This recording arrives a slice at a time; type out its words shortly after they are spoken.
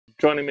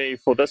Joining me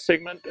for this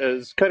segment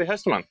is Cody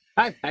Hosterman.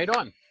 Hi, how you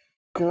doing?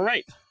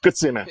 Great. Good to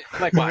see you, man.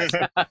 Likewise.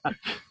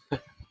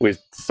 We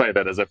say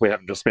that as if we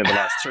haven't just spent the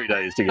last 3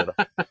 days together.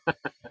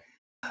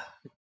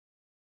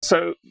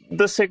 So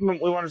this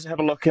segment, we wanted to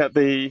have a look at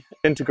the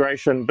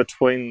integration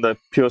between the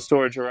Pure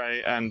Storage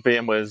Array and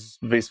VMware's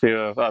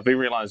vSphere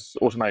vRealize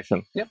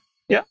automation. Yep.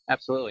 Yeah,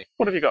 absolutely.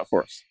 What have you got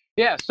for us?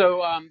 Yeah,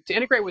 so to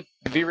integrate with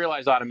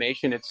vRealize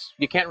automation,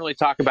 you can't really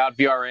talk about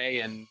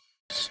VRA and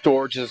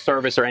storage as a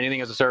service or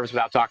anything as a service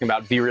without talking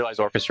about vRealize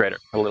Orchestrator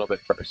a little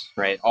bit first,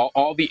 right?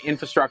 All the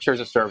infrastructure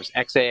as a service,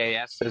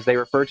 XaaS as they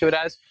refer to it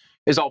as,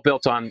 is all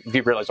built on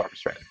vRealize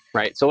Orchestrator,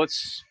 right? So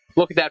let's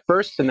look at that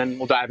first, and then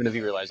we'll dive into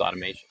vRealize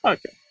automation.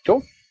 Okay.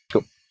 Cool?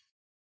 Cool.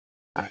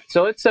 All right,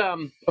 so let's,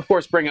 of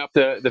course, bring up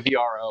the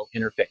VRO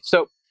interface.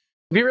 So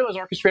vRealize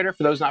Orchestrator,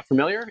 for those not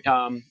familiar,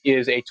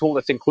 is a tool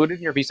that's included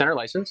in your vCenter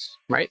license,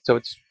 right? So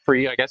it's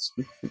free, I guess,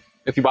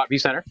 if you bought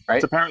vCenter, right?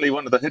 It's apparently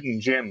one of the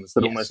hidden gems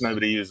that almost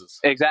nobody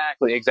uses.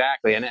 Exactly,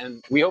 exactly.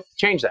 And we hope to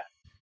change that.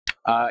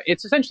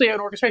 It's essentially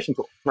an orchestration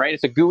tool, right?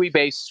 It's a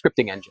GUI-based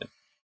scripting engine.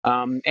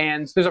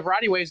 And there's a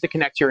variety of ways to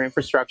connect to your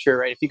infrastructure,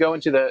 right? If you go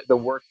into the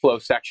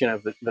workflow section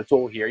of the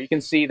tool here, you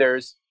can see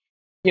there's,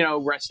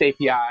 REST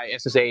API,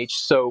 SSH,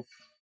 SOAP,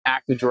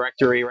 Active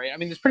Directory, right? I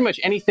mean, there's pretty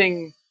much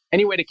anything,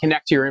 any way to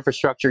connect to your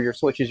infrastructure, your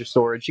switches, your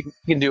storage, you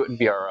can do it in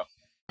VRO.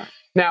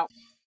 Now,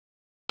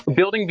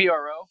 building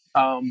VRO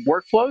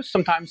workflows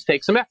sometimes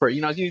take some effort.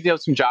 You deal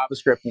with some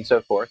JavaScript and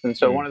so forth. And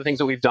so one of the things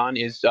that we've done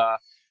is to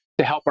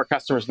help our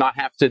customers not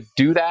have to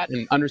do that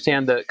and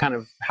understand the kind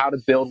of how to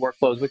build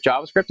workflows with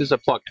JavaScript is a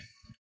plugin.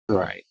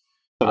 Right.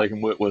 So they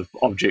can work with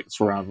objects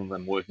rather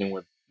than working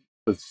with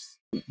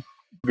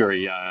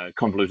very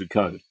convoluted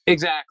code.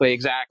 Exactly.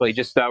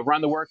 Just run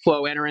the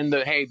workflow, enter in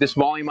this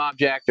volume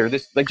object or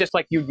this, just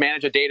like you'd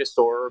manage a data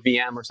store or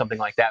VM or something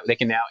like that. They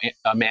can now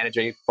manage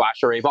a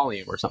flash array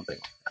volume or something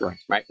like that.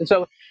 Correct. Right. And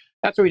so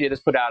that's what we did, is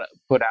put out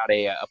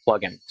a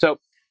plugin. So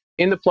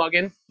in the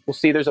plugin, we'll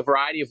see there's a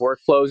variety of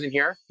workflows in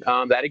here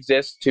that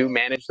exist to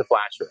manage the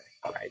flash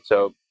array. Right.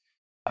 So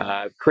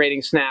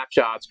creating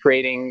snapshots,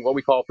 creating what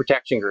we call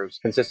protection groups,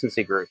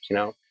 consistency groups,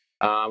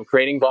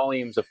 creating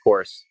volumes, of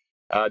course,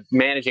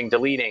 managing,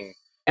 deleting,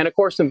 and of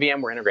course some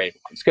VMware integrated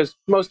ones, because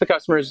most of the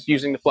customers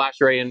using the flash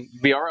array and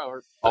VRO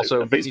are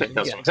also using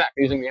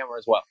VMware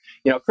as well.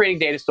 Creating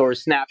data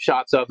stores,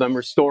 snapshots of them,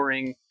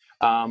 restoring,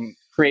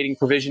 creating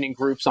provisioning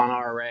groups on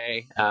our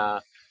array,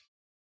 that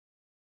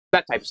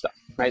type of stuff.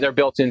 Right? They're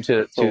built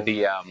into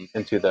the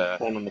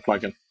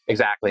plugin.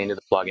 Exactly, into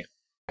the plugin.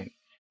 Right?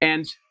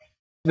 And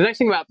the nice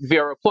thing about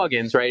VRO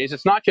plugins, right, is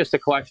it's not just a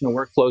collection of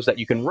workflows that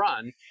you can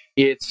run.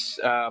 It's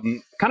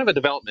kind of a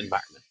development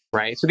environment.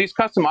 Right, so these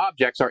custom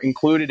objects are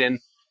included in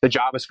the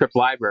JavaScript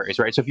libraries,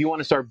 right? So if you want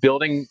to start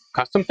building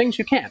custom things,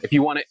 you can. If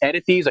you want to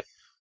edit these,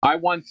 I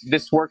want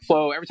this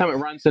workflow every time it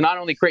runs to not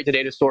only create the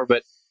data store,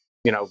 but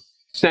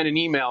send an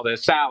email to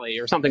Sally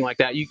or something like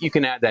that. You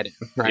can add that in,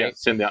 right? Yeah,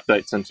 send the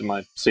updates into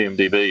my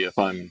CMDB if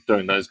I'm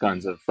doing those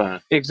kinds of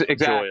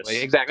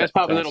exactly. That's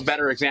probably a little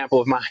better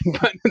example of mine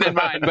than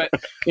mine, but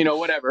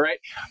whatever, right?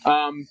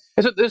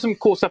 There's some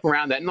cool stuff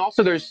around that, and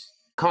also there's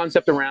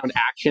concept around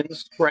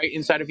actions, right,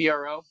 inside of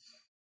VRO.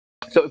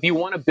 So if you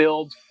want to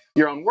build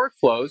your own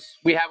workflows,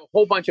 we have a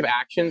whole bunch of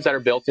actions that are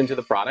built into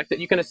the product that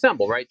you can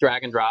assemble, right?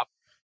 Drag and drop,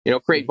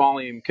 create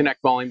volume,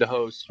 connect volume to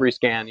hosts,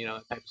 rescan,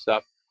 that type of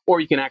stuff. Or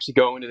you can actually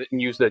go into it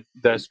and use the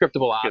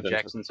scriptable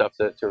objects and stuff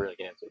to really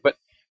get into it. But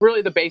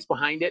really the base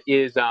behind it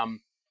is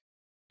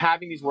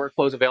having these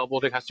workflows available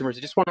to customers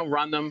that just want to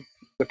run them,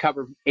 to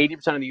cover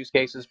 80% of the use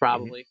cases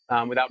probably,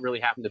 without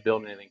really having to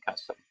build anything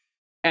custom.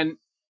 And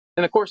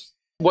of course,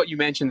 what you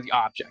mentioned, the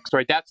objects,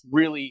 right? That's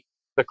really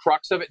the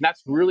crux of it, and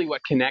that's really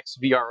what connects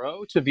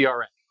VRO to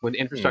VRA with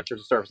infrastructure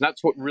as a service. And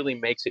that's what really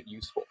makes it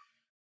useful.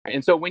 Right?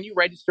 And so when you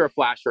register a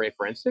flash array,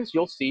 for instance,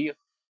 you'll see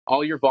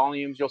all your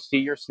volumes, you'll see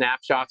your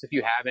snapshots if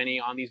you have any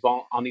on these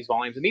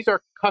volumes, and these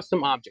are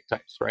custom object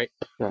types, right?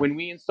 When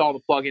we install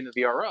the plugin to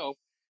VRO,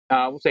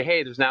 we'll say,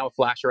 hey, there's now a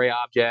flash array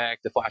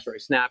object, a flash array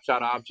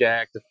snapshot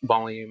object, a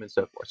volume, and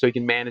so forth. So you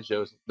can manage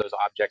those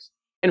objects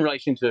in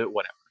relation to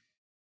whatever.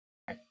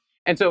 Right?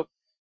 And so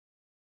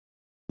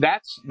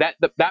that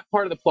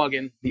part of the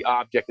plugin, the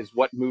object, is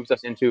what moves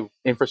us into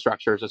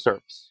infrastructure as a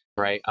service,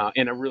 right?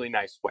 In a really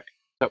nice way.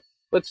 So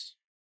let's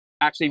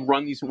actually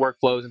run these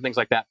workflows and things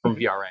like that from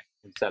VRA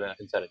instead of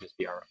just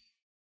VRO.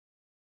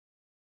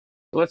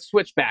 So let's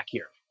switch back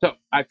here. So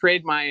I've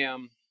created my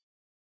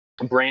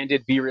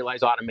branded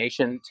vRealize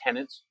automation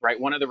tenant, right?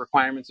 One of the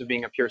requirements of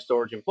being a Pure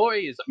Storage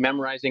employee is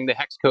memorizing the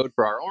hex code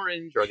for our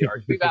orange or the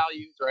RGB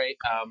values, right?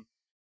 If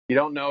you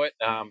don't know it,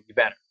 you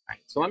better. Right,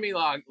 so let me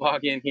log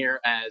in here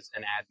as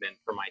an admin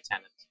for my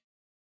tenant.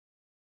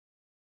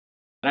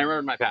 And I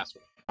remembered my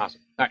password.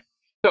 Awesome. All right.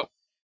 So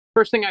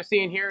first thing I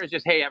see in here is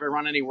just, hey, have I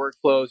run any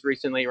workflows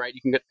recently, right?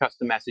 You can get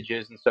custom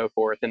messages and so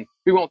forth. And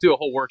we won't do a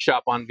whole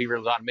workshop on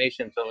vRealize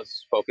automation, so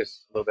let's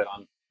focus a little bit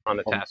on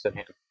the task at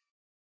hand.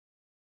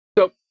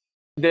 So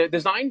the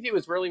design view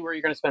is really where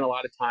you're going to spend a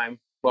lot of time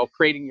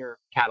creating your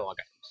catalog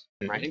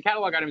items, right? And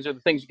catalog items are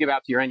the things you give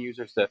out to your end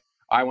users to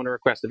I want to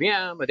request a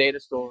VM, a data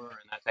store,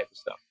 and that type of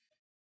stuff.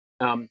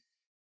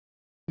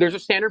 There's a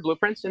standard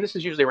blueprints, and this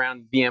is usually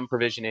around VM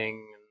provisioning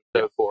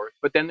and so forth.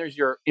 But then there's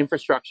your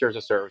infrastructure as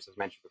a service, as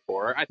mentioned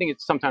before. I think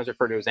it's sometimes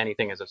referred to as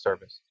anything as a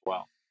service as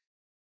well.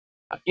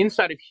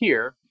 Inside of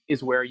here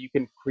is where you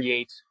can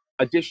create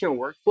additional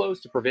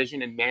workflows to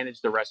provision and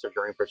manage the rest of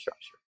your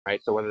infrastructure,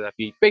 right? So whether that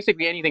be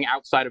basically anything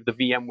outside of the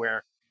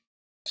VMware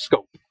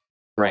scope,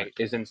 right,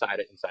 is inside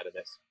of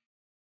this.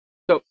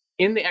 So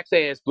in the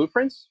XaaS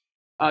blueprints,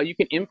 you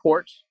can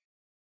import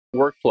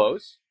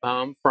workflows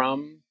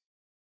from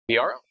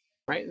vRealize,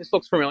 right? This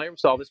looks familiar. We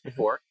saw this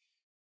before.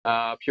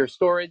 Pure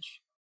storage,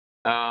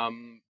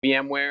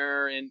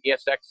 VMware and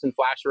ESX and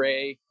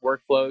FlashArray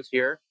workflows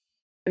here.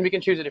 And we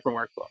can choose a different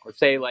workflow. Let's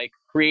say like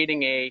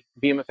creating a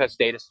VMFS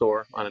data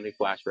store on a new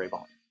FlashArray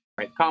volume,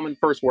 right? Common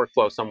first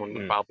workflow someone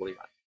would probably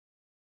run.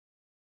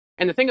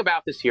 And the thing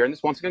about this here, and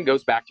this once again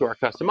goes back to our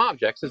custom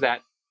objects, is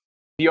that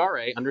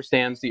vRealize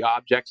understands the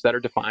objects that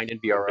are defined in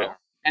vRealize.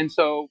 And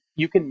so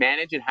you can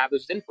manage and have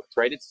those inputs,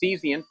 right? It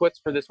sees the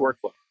inputs for this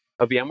workflow,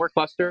 a VMware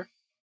cluster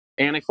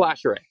and a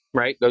FlashArray,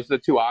 right? Those are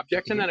the two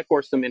objects. And then, of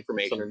course, some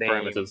information. Some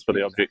parameters for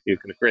the object you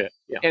can create.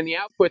 Yeah. And the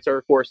outputs are,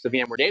 of course, the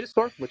VMware data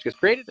store, which gets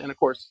created, and, of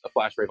course, a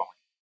FlashArray volume.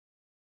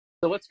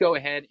 So let's go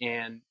ahead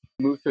and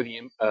move through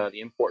the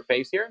import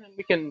phase here, and then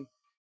we can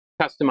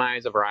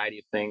customize a variety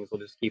of things. We'll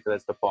just keep it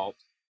as default.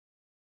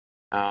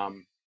 Now,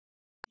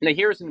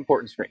 here's an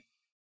important screen.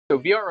 So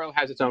vRealize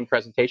has its own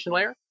presentation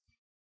layer,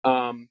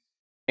 and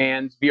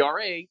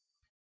vRealize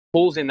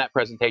pulls in that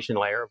presentation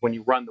layer when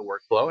you run the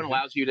workflow and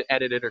allows you to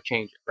edit it or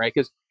change it, right?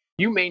 Because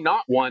you may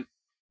not want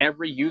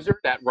every user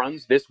that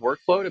runs this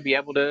workflow to be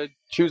able to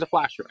choose a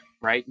FlashArray,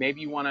 right? Maybe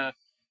you want to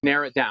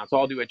narrow it down. So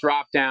I'll do a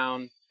drop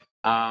down.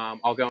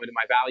 I'll go into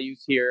my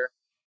values here,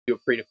 do a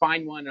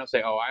predefined one, and I'll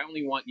say, oh, I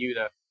only want you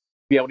to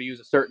be able to use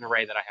a certain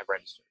array that I have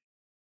registered.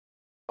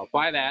 I'll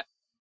apply that.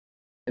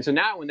 And so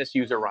now when this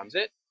user runs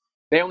it,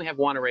 they only have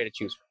one array to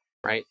choose from,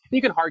 right?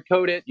 You can hard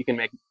code it. You can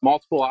make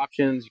multiple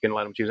options. You can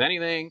let them choose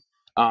anything.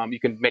 You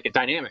can make it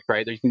dynamic,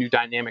 right? You can do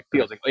dynamic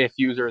fields, like if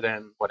user,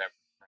 then whatever,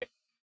 right?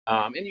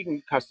 And you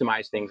can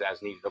customize things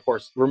as needed. Of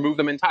course, remove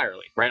them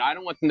entirely, right? I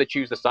don't want them to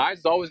choose the size.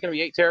 It's always going to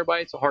be 8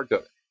 terabytes, so hard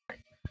code it. Right?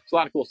 It's a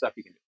lot of cool stuff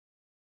you can do.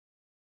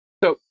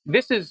 So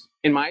this is,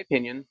 in my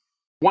opinion,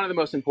 one of the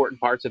most important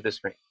parts of this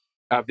screen,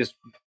 of this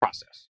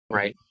process,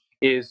 right?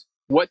 Is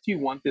what do you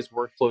want this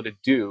workflow to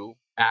do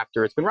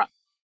after it's been run?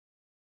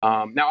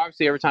 Now,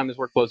 obviously, every time this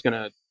workflow is going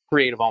to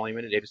create a volume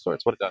in a data store,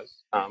 it's what it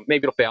does.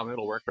 Maybe it'll fail, maybe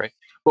it'll work, right?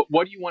 But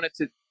what do you want it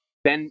to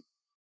then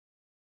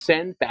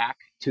send back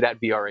to that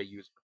vRealize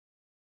user?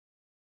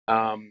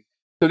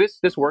 So this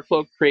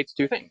workflow creates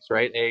two things,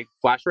 right? A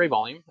FlashArray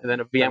volume and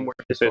then a VMware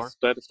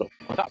data store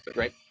on top of it,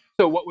 right?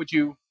 So what would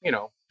you,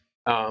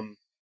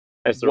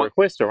 as the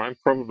requester, I'm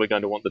probably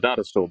going to want the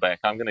data store back.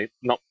 I'm going to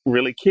not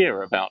really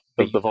care about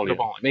the volume.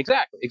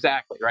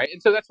 Exactly, right?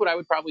 And so that's what I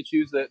would probably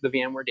choose, the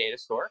VMware data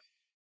store.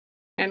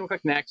 And we'll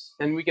click next,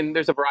 and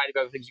there's a variety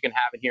of other things you can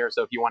have in here.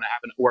 So if you want to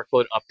have an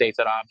workflow that updates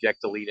that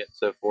object, delete it, and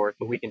so forth.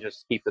 But we can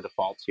just keep the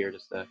defaults here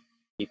just to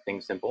keep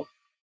things simple.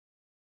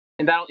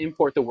 And that'll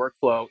import the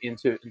workflow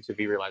into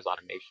vRealize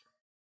automation.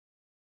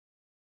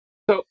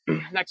 So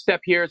next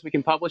step here is we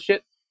can publish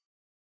it,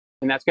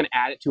 and that's going to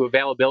add it to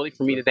availability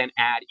for me to then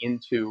add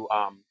into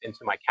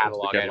my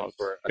catalog items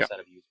for a set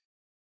of users.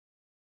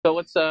 So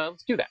let's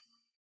do that.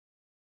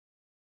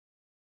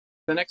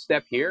 The next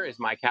step here is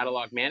my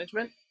catalog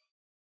management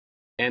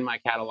and my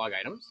catalog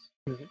items.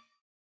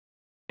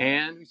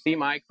 And we see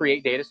my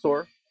create data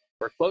store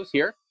workflows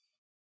here.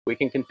 We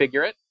can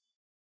configure it.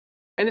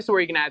 And this is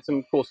where you can add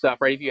some cool stuff,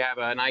 right? If you have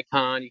an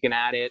icon, you can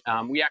add it.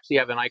 We actually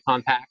have an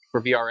icon pack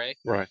for vRealize.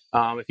 Right.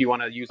 If you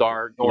want to use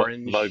our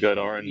orange. Logoed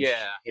orange.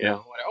 Yeah, you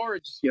know, or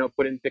just,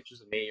 put in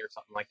pictures of me or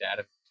something like that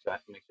if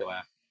that makes you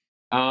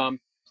laugh.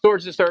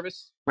 Storage as a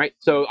service, right?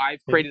 So I've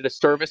created a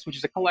service, which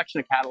is a collection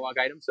of catalog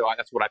items. So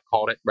that's what I've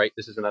called it, right?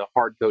 This isn't a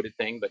hard-coded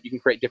thing, but you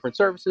can create different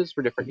services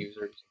for different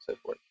users and so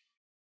forth.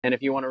 And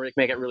if you want to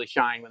make it really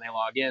shine when they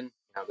log in,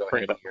 go ahead and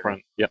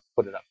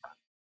put it up front.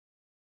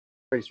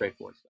 Pretty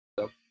straightforward stuff.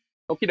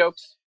 So, okie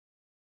dokes.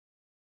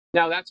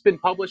 Now that's been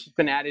published, it's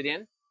been added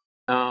in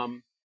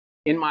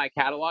my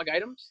catalog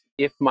items.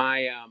 If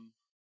my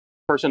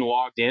person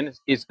logged in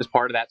is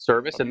part of that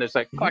service, and there's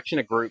like a collection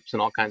of groups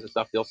and all kinds of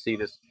stuff, they'll see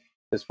this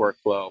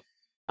workflow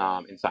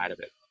inside of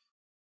it.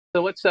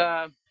 So let's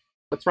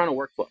run a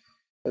workflow.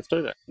 Let's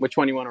do that. Which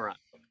one do you want to run?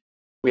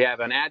 We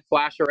have an add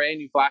FlashArray,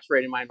 new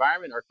FlashArray in my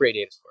environment, or create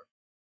data store.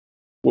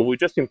 Well, we've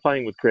just been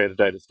playing with create a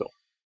data store.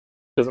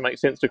 Does it make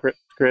sense to create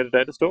a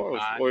data store,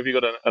 or have you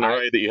got an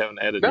array that you haven't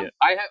added yet?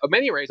 I have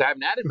many arrays I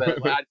haven't added,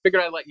 but I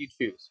figured I'd let you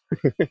choose.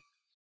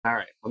 All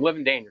right, I'm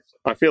living dangerously.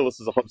 I feel this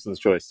is a Hobson's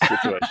choice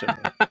situation.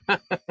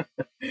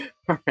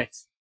 All right,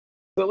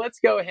 so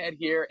let's go ahead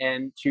here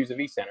and choose a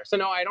vCenter. So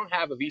no, I don't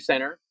have a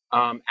vCenter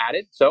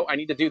added, so I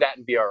need to do that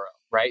in vRealize,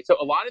 right? So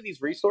a lot of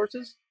these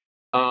resources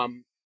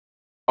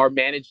are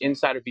managed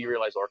inside of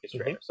vRealize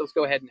Orchestrator. So let's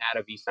go ahead and add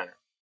a vCenter.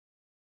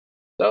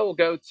 So we'll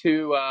go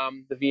to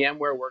the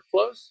VMware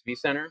workflows,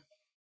 vCenter,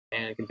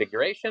 and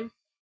configuration.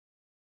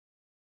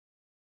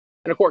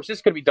 And of course,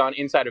 this could be done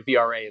inside of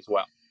VRA as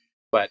well,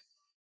 but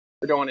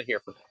we're doing it here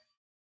for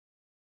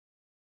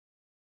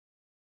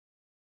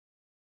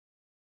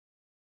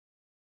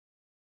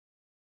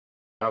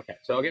now. Okay,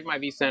 so I'll give my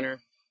vCenter.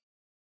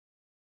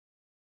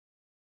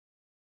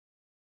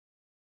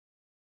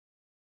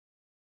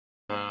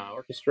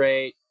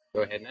 Orchestrate,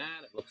 go ahead and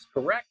add, it looks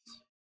correct.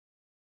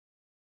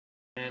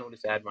 And we'll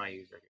just add my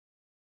user here.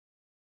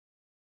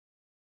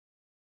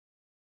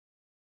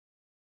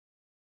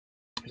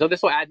 So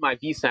this will add my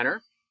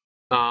vCenter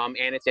and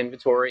its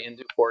inventory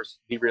into, of course,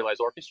 vRealize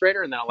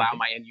Orchestrator, and then allow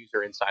my end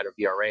user inside of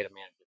VRA to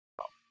manage it as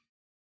well.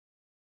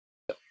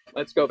 So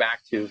let's go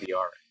back to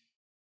VRA.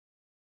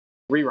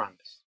 Rerun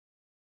this.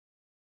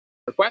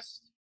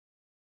 Request.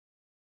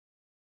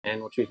 And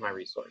we'll choose my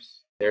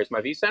resource. There's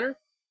my vCenter.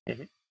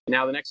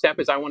 Now the next step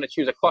is I want to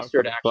choose a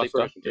cluster to actually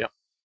provision to. Yeah.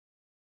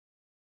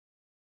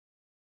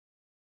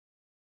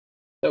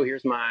 So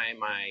here's my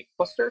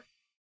cluster.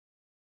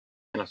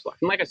 And I'll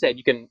select. And like I said,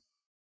 you can,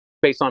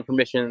 based on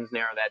permissions,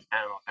 narrow that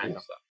down, all kinds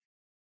of stuff.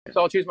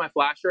 So I'll choose my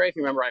flash array. If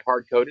you remember, I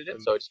hard-coded it,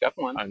 so I just got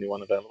one. Only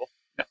one available.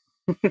 Yeah.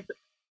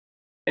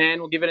 And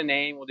we'll give it a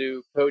name. We'll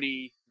do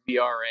Cody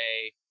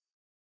VRA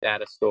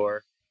data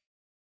store.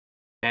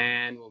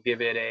 And we'll give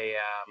it a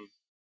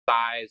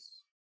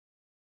size.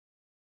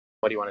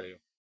 What do you want to do?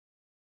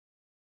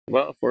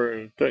 Well, if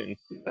we're doing,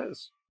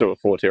 let's do a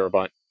 4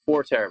 terabyte.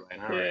 4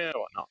 terabyte. All right. Yeah,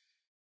 why not?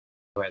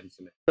 Go ahead and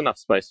submit. Enough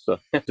space to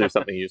do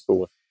something useful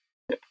with.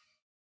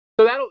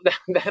 So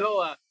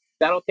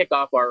that'll kick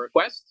off our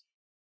request,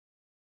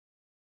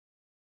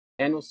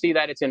 and we'll see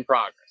that it's in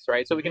progress,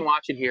 right? So we can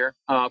watch it here.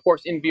 Of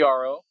course, in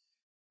VRO,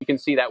 you can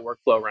see that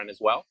workflow run as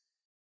well.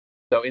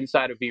 So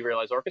inside of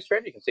vRealize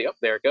Orchestrator, you can see, oh,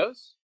 there it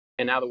goes,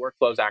 and now the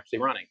workflow is actually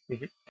running.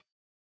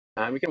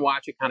 We can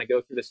watch it kind of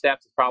go through the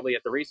steps. It's probably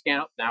at the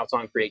rescan. Oh, now it's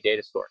on Create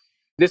Data Store.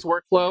 This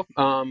workflow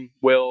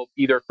will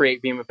either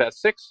create VMFS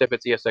 6 if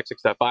it's ESX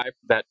 6.5,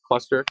 that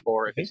cluster,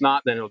 or if it's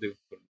not, then it'll do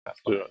VMFS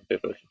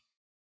 5.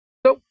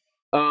 So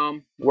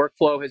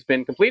workflow has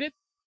been completed.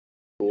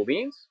 Cool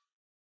beans.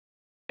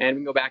 And we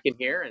can go back in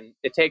here, and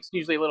it takes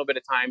usually a little bit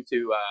of time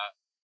to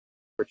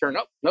return.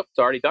 Nope, it's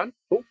already done.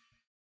 Cool.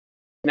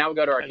 Now we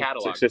go to our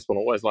catalog. Successful. I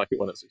always like it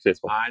when it's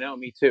successful. I know,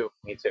 me too.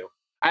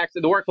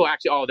 The workflow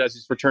actually all it does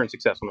is return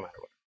successful no matter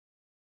what.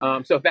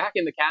 So back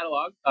in the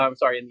catalog,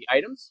 in the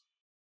items,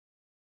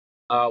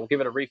 we'll give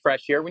it a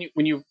refresh here.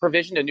 When you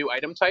provisioned a new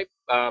item type,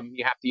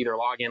 you have to either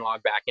log in,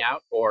 log back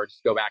out, or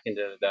just go back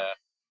into the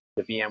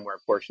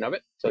VMware portion of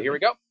it. So here we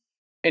go.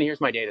 And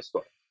here's my data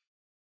store.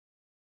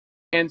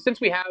 And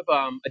since we have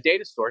a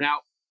data store,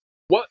 now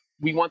what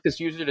we want this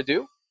user to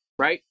do,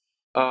 right?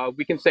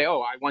 We can say,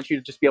 oh, I want you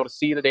to just be able to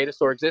see the data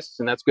store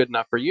exists, and that's good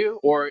enough for you.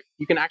 Or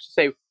you can actually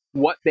say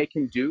what they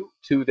can do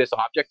to this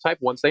object type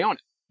once they own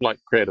it.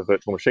 Like create a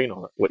virtual machine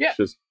on it, which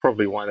is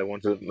probably why they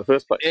wanted it in the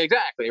first place.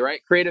 Exactly,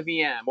 right? Create a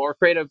VM, or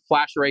create a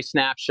flash array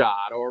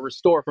snapshot, or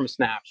restore from a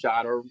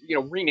snapshot, or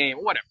rename,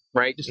 whatever,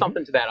 right? Just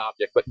something to that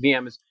object. But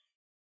VM is,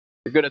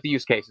 you're good at the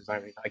use cases. I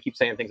mean, I keep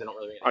saying things I don't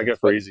really. I go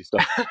for easy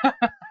stuff.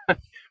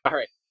 All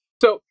right.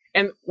 So,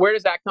 and where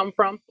does that come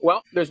from?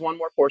 Well, there's one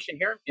more portion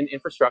here in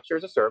infrastructure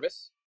as a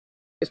service.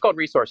 It's called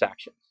resource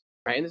actions,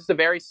 right? And this is a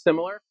very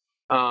similar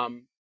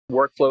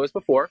workflow as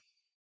before.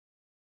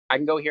 I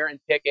can go here and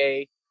pick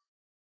a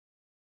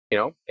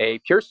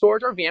Pure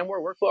Storage or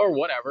VMware workflow or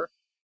whatever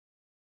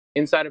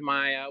inside of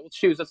my,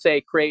 let's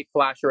say, create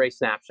flash array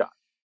snapshot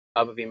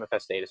of a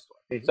VMFS data store.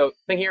 So the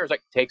thing here is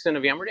like takes in a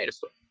VMware data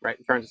store, right?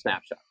 Returns a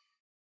snapshot.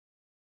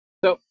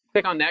 So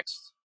click on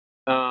next.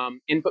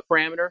 Input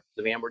parameter,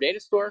 the VMware data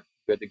store,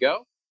 good to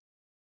go.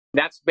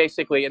 That's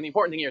basically, and the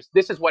important thing here is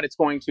this is what it's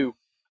going to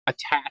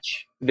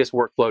attach this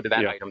workflow to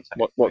that item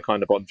type. What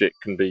kind of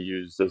object can be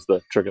used as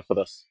the trigger for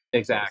this?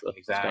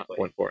 Exactly.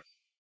 Point for it.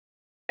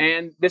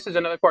 And this is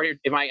another part here.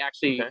 Am I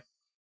actually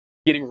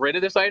getting rid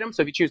of this item?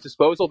 So if you choose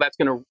disposal, that's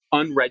going to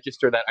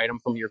unregister that item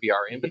from your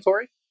VR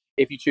inventory.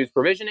 If you choose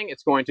provisioning,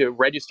 it's going to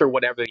register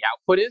whatever the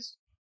output is.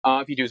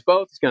 If you choose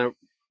both, it's going to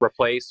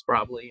replace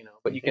probably,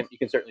 but you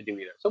can certainly do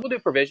either. So we'll do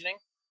provisioning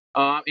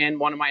and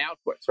one of my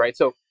outputs, right?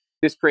 So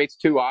this creates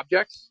two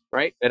objects,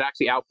 right? It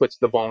actually outputs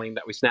the volume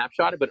that we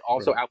snapshotted, but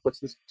also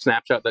outputs the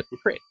snapshot that we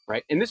create,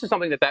 right? And this is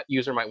something that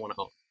user might want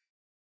to own.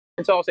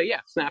 And so I'll say,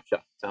 yeah,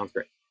 snapshot, sounds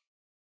great.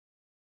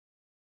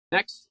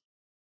 Next,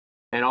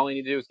 and all you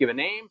need to do is give a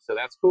name, so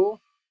that's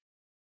cool,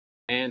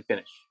 and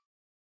finish.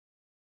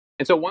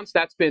 And so once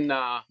that's been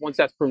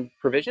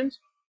provisioned,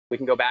 we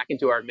can go back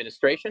into our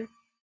administration.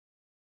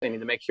 I need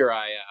to make sure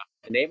I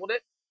enabled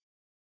it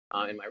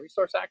in my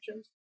resource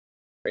actions.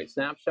 Create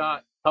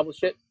snapshot,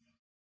 publish it.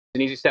 It's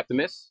an easy step to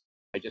miss.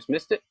 I just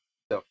missed it.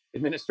 So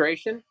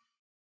administration,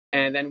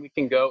 and then we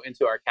can go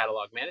into our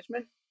catalog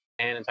management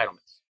and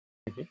entitlements.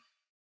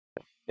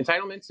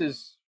 Entitlements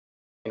is,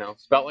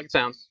 spelled like it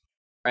sounds,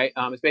 right?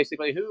 It's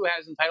basically who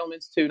has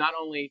entitlements to not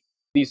only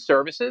these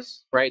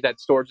services, right,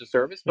 that storage a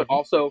service, but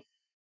also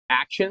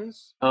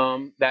actions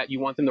that you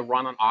want them to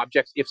run on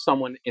objects. If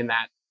someone in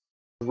that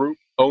group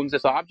owns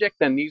this object,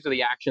 then these are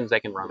the actions they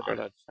can run on it.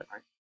 Right?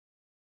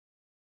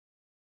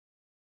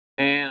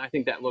 And I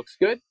think that looks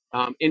good.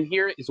 In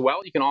here as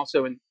well, you can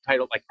also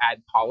entitle like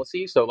add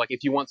policy. So like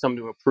if you want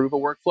someone to approve a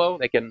workflow,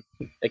 they can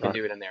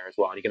do it in there as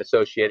well. And you can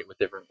associate it with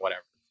different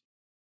whatever.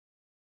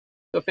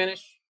 So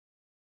finish.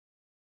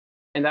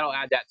 And that'll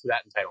add that to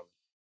that entitlement.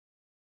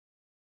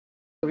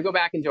 So we go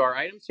back into our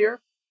items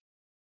here,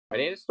 my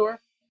data store.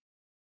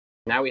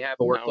 Now we have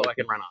a workflow I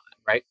can run on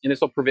that, right? And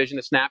this will provision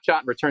a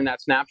snapshot and return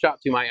that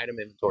snapshot to my item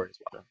inventory as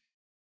well.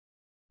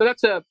 So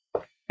that's a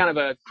kind of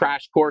a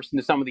crash course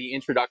into some of the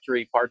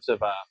introductory parts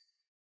of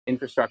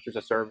infrastructure as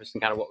a service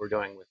and kind of what we're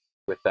doing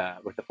with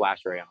the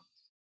Flash array on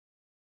this.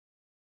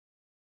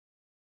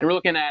 And we're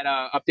looking at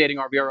updating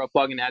our VRO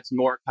plugin to add some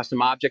more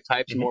custom object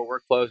types and more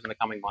workflows in the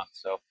coming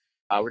months. So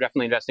we're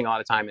definitely investing a lot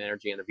of time and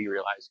energy in the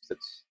vRealize because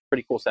it's a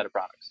pretty cool set of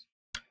products.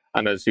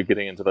 And as you're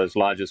getting into those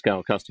larger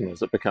scale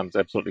customers, it becomes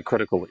absolutely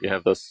critical that you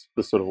have this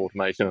sort of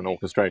automation and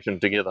orchestration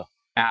together.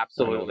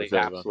 Absolutely,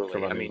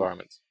 absolutely. I mean,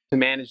 environments. To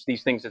manage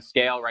these things at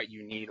scale, right,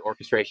 you need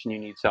orchestration, you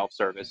need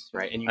self-service,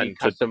 right, and you need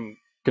custom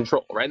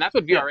control, right? And that's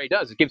what VRA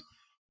does. It gives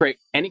create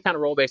any kind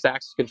of role-based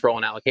access control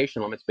and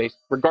allocation limits based,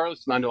 regardless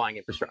of the underlying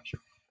infrastructure.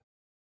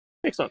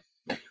 Excellent.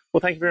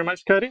 Well, thank you very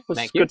much, Cody. It was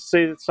good to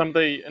see some of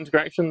the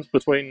integrations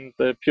between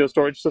the Pure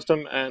Storage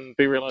system and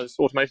vRealize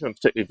automation, and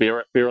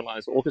particularly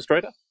vRealize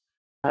Orchestrator.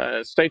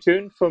 Stay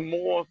tuned for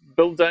more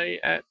build day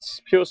at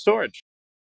Pure Storage.